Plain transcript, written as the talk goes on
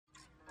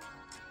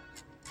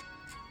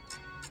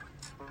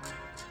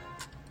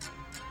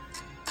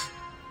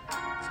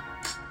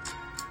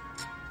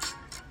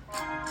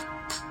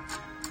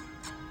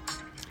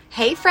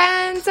Hey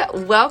friends,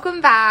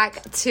 welcome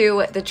back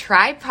to the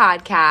Tribe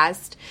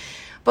Podcast.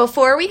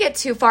 Before we get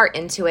too far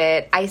into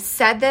it, I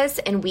said this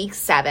in week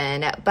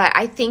 7, but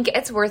I think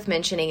it's worth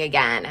mentioning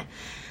again.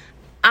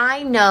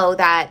 I know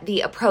that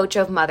the approach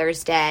of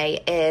Mother's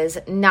Day is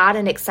not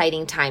an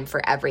exciting time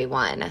for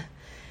everyone.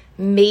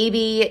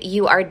 Maybe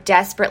you are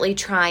desperately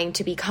trying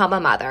to become a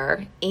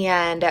mother,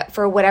 and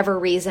for whatever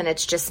reason,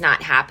 it's just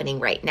not happening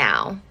right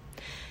now.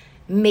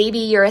 Maybe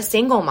you're a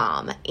single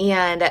mom,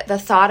 and the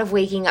thought of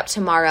waking up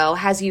tomorrow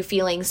has you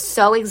feeling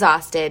so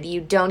exhausted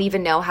you don't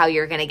even know how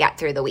you're going to get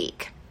through the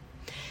week.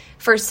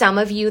 For some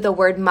of you, the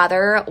word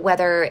mother,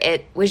 whether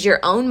it was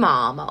your own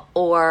mom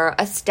or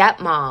a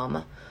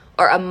stepmom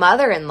or a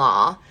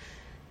mother-in-law,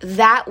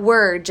 that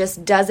word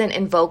just doesn't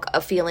invoke a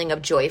feeling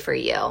of joy for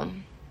you.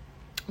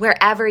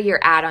 Wherever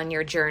you're at on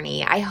your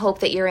journey, I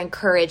hope that you're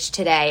encouraged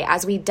today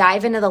as we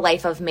dive into the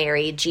life of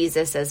Mary,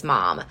 Jesus'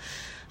 mom.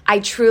 I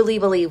truly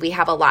believe we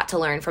have a lot to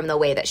learn from the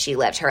way that she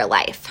lived her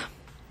life.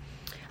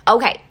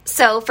 Okay,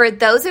 so for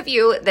those of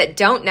you that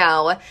don't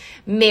know,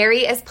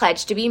 Mary is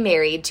pledged to be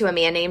married to a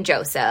man named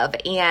Joseph,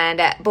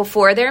 and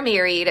before they're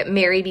married,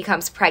 Mary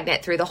becomes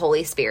pregnant through the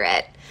Holy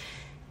Spirit.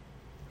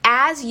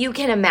 As you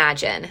can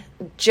imagine,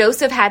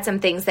 Joseph had some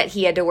things that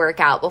he had to work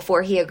out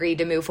before he agreed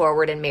to move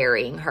forward in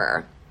marrying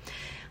her.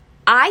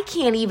 I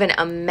can't even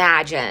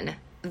imagine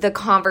the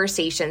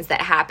conversations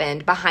that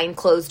happened behind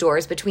closed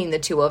doors between the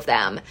two of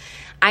them.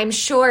 I'm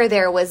sure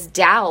there was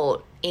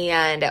doubt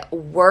and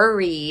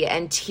worry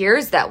and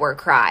tears that were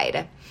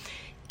cried.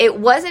 It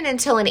wasn't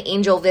until an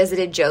angel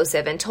visited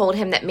Joseph and told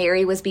him that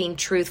Mary was being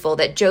truthful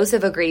that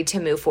Joseph agreed to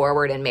move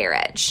forward in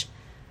marriage.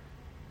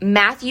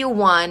 Matthew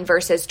 1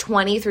 verses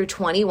 20 through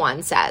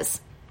 21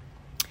 says,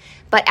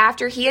 "But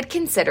after he had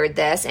considered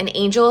this, an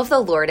angel of the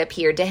Lord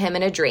appeared to him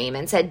in a dream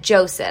and said,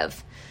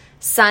 'Joseph,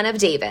 son of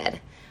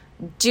David,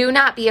 do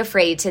not be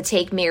afraid to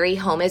take Mary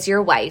home as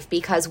your wife,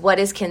 because what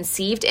is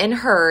conceived in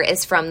her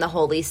is from the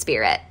Holy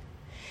Spirit.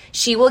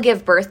 She will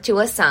give birth to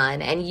a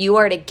son, and you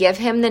are to give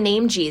him the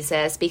name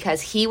Jesus,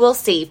 because he will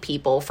save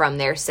people from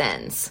their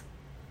sins.'"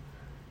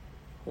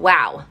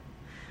 Wow.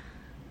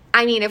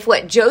 I mean, if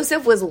what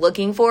Joseph was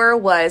looking for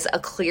was a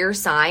clear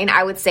sign,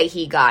 I would say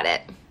he got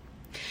it.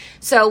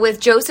 So with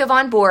Joseph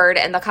on board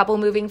and the couple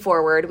moving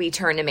forward, we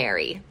turn to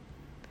Mary.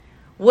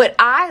 What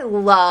I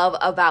love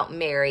about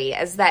Mary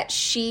is that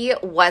she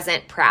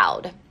wasn't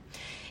proud.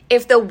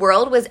 If the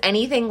world was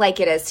anything like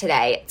it is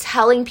today,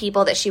 telling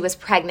people that she was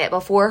pregnant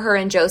before her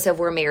and Joseph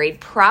were married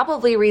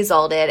probably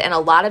resulted in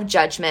a lot of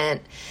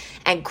judgment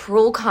and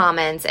cruel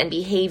comments and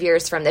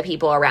behaviors from the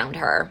people around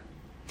her.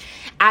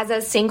 As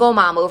a single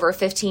mom over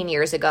 15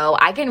 years ago,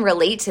 I can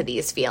relate to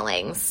these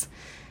feelings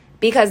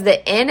because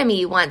the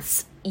enemy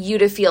wants you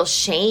to feel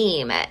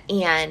shame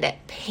and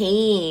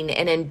pain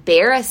and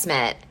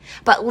embarrassment.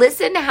 But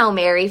listen to how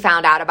Mary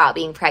found out about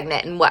being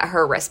pregnant and what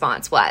her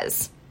response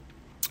was.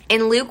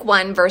 In Luke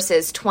 1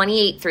 verses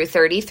 28 through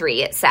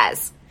 33, it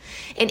says,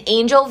 "An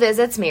angel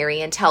visits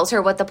Mary and tells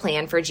her what the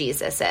plan for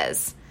Jesus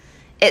is.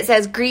 It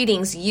says,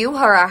 'Greetings, you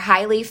who are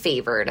highly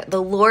favored.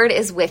 The Lord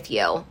is with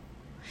you.'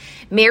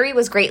 Mary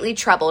was greatly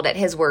troubled at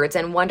his words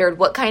and wondered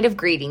what kind of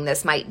greeting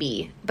this might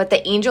be. But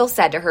the angel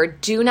said to her,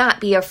 'Do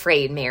not be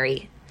afraid,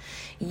 Mary.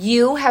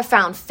 You have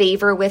found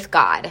favor with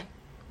God.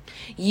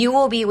 You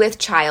will be with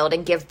child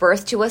and give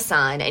birth to a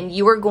son, and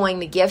you are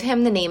going to give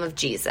him the name of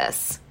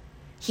Jesus.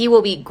 He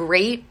will be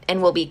great and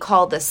will be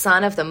called the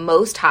Son of the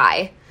Most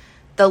High.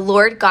 The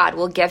Lord God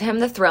will give him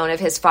the throne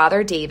of his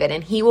father David,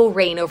 and he will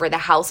reign over the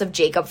house of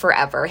Jacob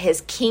forever.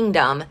 His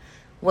kingdom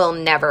will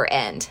never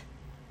end.'"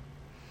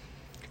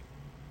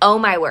 Oh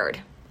my word.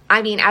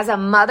 I mean, as a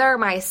mother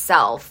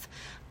myself,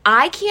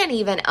 I can't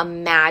even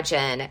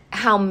imagine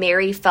how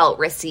Mary felt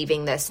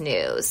receiving this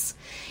news.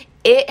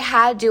 It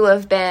had to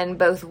have been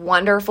both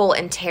wonderful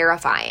and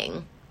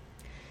terrifying.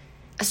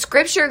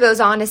 Scripture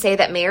goes on to say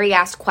that Mary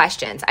asked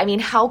questions. I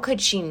mean, how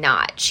could she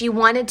not? She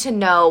wanted to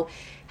know,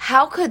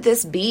 how could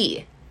this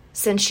be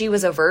since she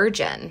was a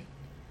virgin?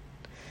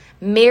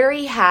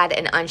 Mary had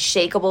an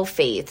unshakable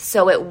faith,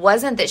 so it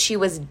wasn't that she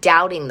was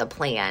doubting the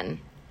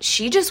plan.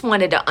 She just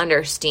wanted to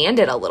understand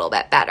it a little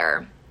bit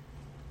better.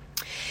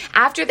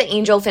 After the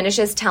angel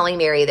finishes telling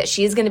Mary that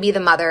she's going to be the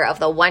mother of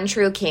the one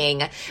true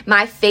king,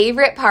 my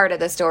favorite part of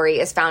the story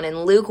is found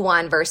in Luke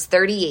 1, verse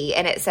 38,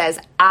 and it says,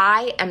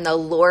 "I am the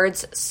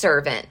Lord's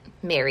servant,"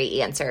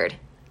 Mary answered.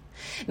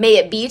 "May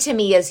it be to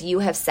me as you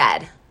have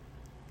said."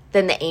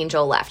 Then the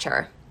angel left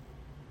her.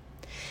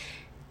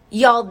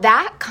 Y'all,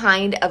 that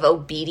kind of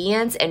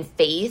obedience and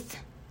faith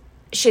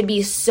should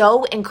be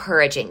so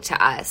encouraging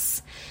to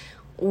us.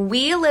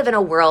 We live in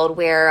a world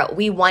where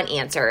we want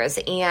answers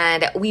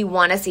and we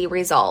want to see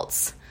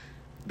results.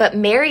 But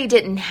Mary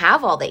didn't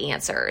have all the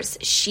answers.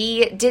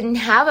 She didn't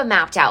have a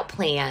mapped out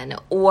plan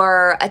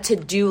or a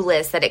to-do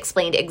list that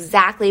explained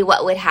exactly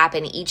what would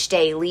happen each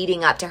day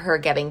leading up to her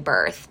giving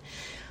birth.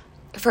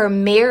 For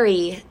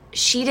Mary,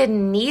 she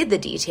didn't need the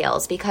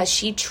details because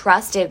she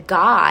trusted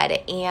God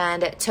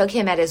and took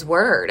him at his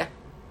word.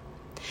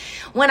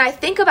 When I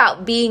think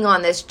about being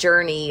on this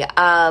journey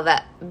of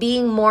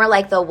being more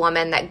like the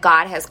woman that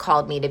God has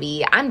called me to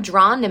be, I'm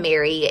drawn to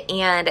Mary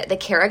and the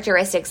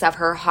characteristics of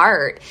her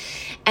heart.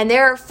 And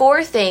there are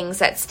 4 things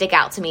that stick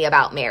out to me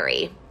about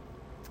Mary.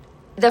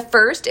 The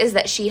first is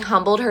that she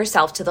humbled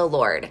herself to the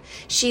Lord.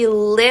 She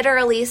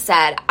literally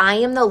said, I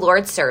am the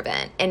Lord's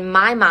servant. In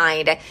my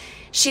mind,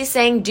 she's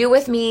saying, do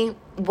with me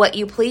what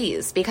you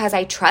please, because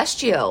I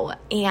trust you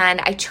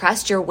and I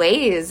trust your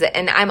ways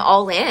and I'm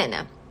all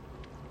in.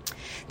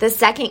 The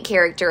second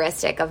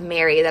characteristic of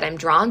Mary that I'm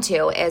drawn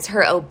to is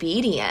her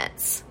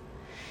obedience.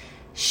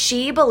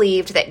 She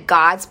believed that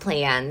God's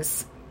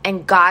plans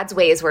and God's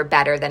ways were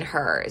better than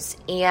hers,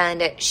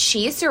 and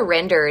she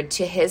surrendered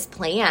to his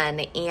plan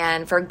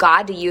and for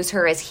God to use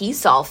her as he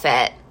saw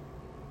fit.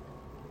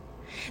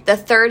 The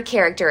third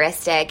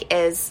characteristic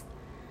is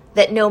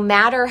that no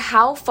matter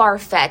how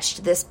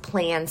far-fetched this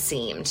plan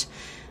seemed,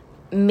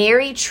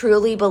 Mary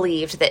truly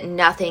believed that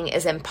nothing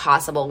is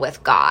impossible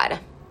with God.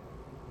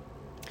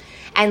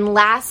 And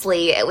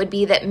lastly, it would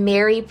be that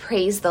Mary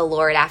praised the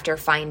Lord after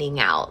finding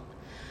out.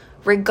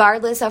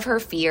 Regardless of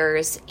her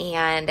fears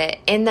and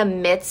in the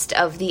midst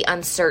of the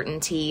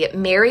uncertainty,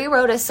 Mary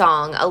wrote a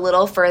song a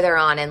little further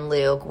on in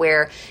Luke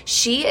where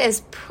she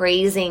is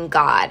praising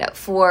God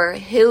for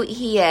who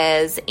he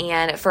is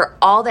and for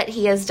all that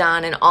he has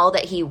done and all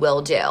that he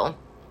will do.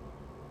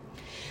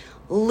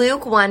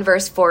 Luke 1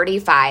 verse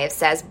 45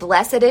 says,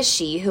 "Blessed is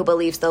she who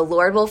believes the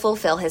Lord will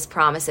fulfill his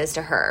promises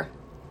to her."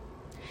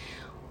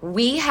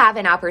 We have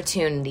an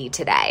opportunity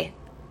today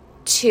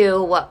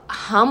to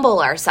humble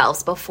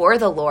ourselves before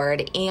the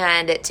Lord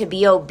and to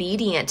be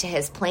obedient to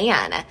his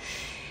plan.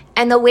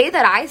 And the way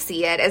that I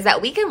see it is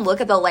that we can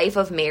look at the life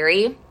of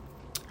Mary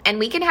and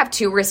we can have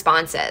 2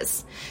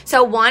 responses.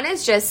 So one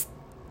is just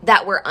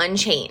that we're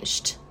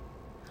unchanged.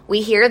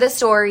 We hear the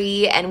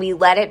story and we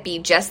let it be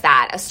just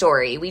that, a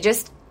story. We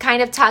just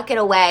kind of tuck it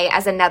away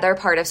as another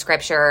part of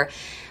Scripture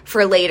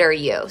for later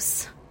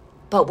use.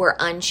 But we're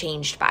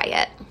unchanged by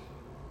it.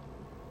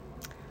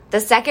 The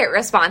second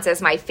response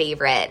is my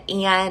favorite,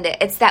 and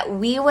it's that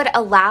we would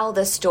allow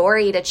the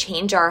story to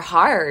change our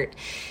heart.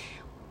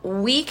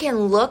 We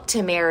can look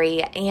to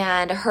Mary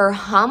and her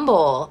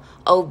humble,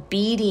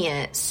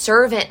 obedient,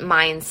 servant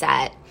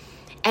mindset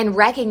and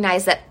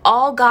recognize that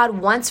all God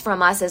wants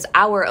from us is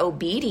our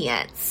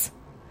obedience.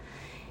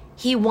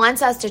 He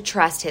wants us to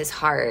trust his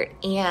heart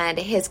and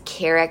his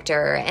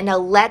character and to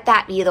let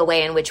that be the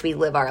way in which we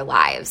live our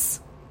lives.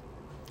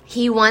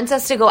 He wants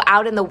us to go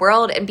out in the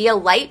world and be a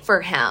light for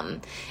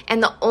him.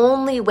 And the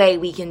only way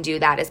we can do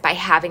that is by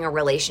having a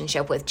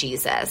relationship with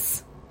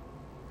Jesus.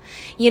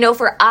 You know,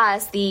 for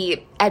us,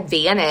 the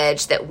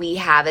advantage that we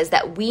have is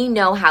that we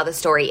know how the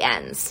story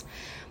ends.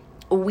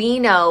 We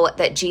know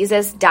that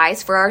Jesus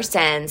dies for our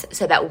sins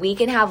so that we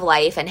can have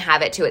life and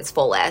have it to its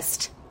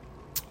fullest.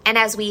 And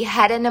as we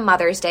head into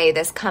Mother's Day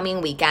this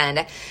coming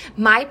weekend,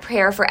 my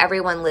prayer for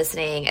everyone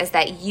listening is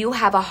that you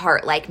have a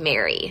heart like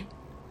Mary.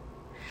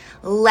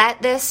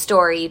 Let this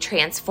story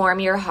transform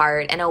your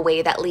heart in a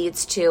way that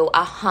leads to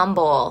a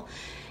humble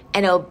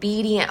and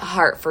obedient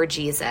heart for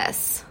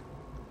Jesus.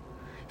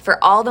 For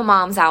all the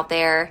moms out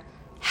there,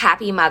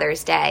 happy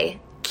Mother's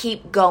Day.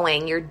 Keep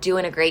going. You're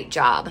doing a great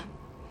job.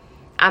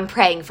 I'm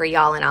praying for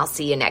y'all, and I'll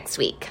see you next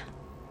week.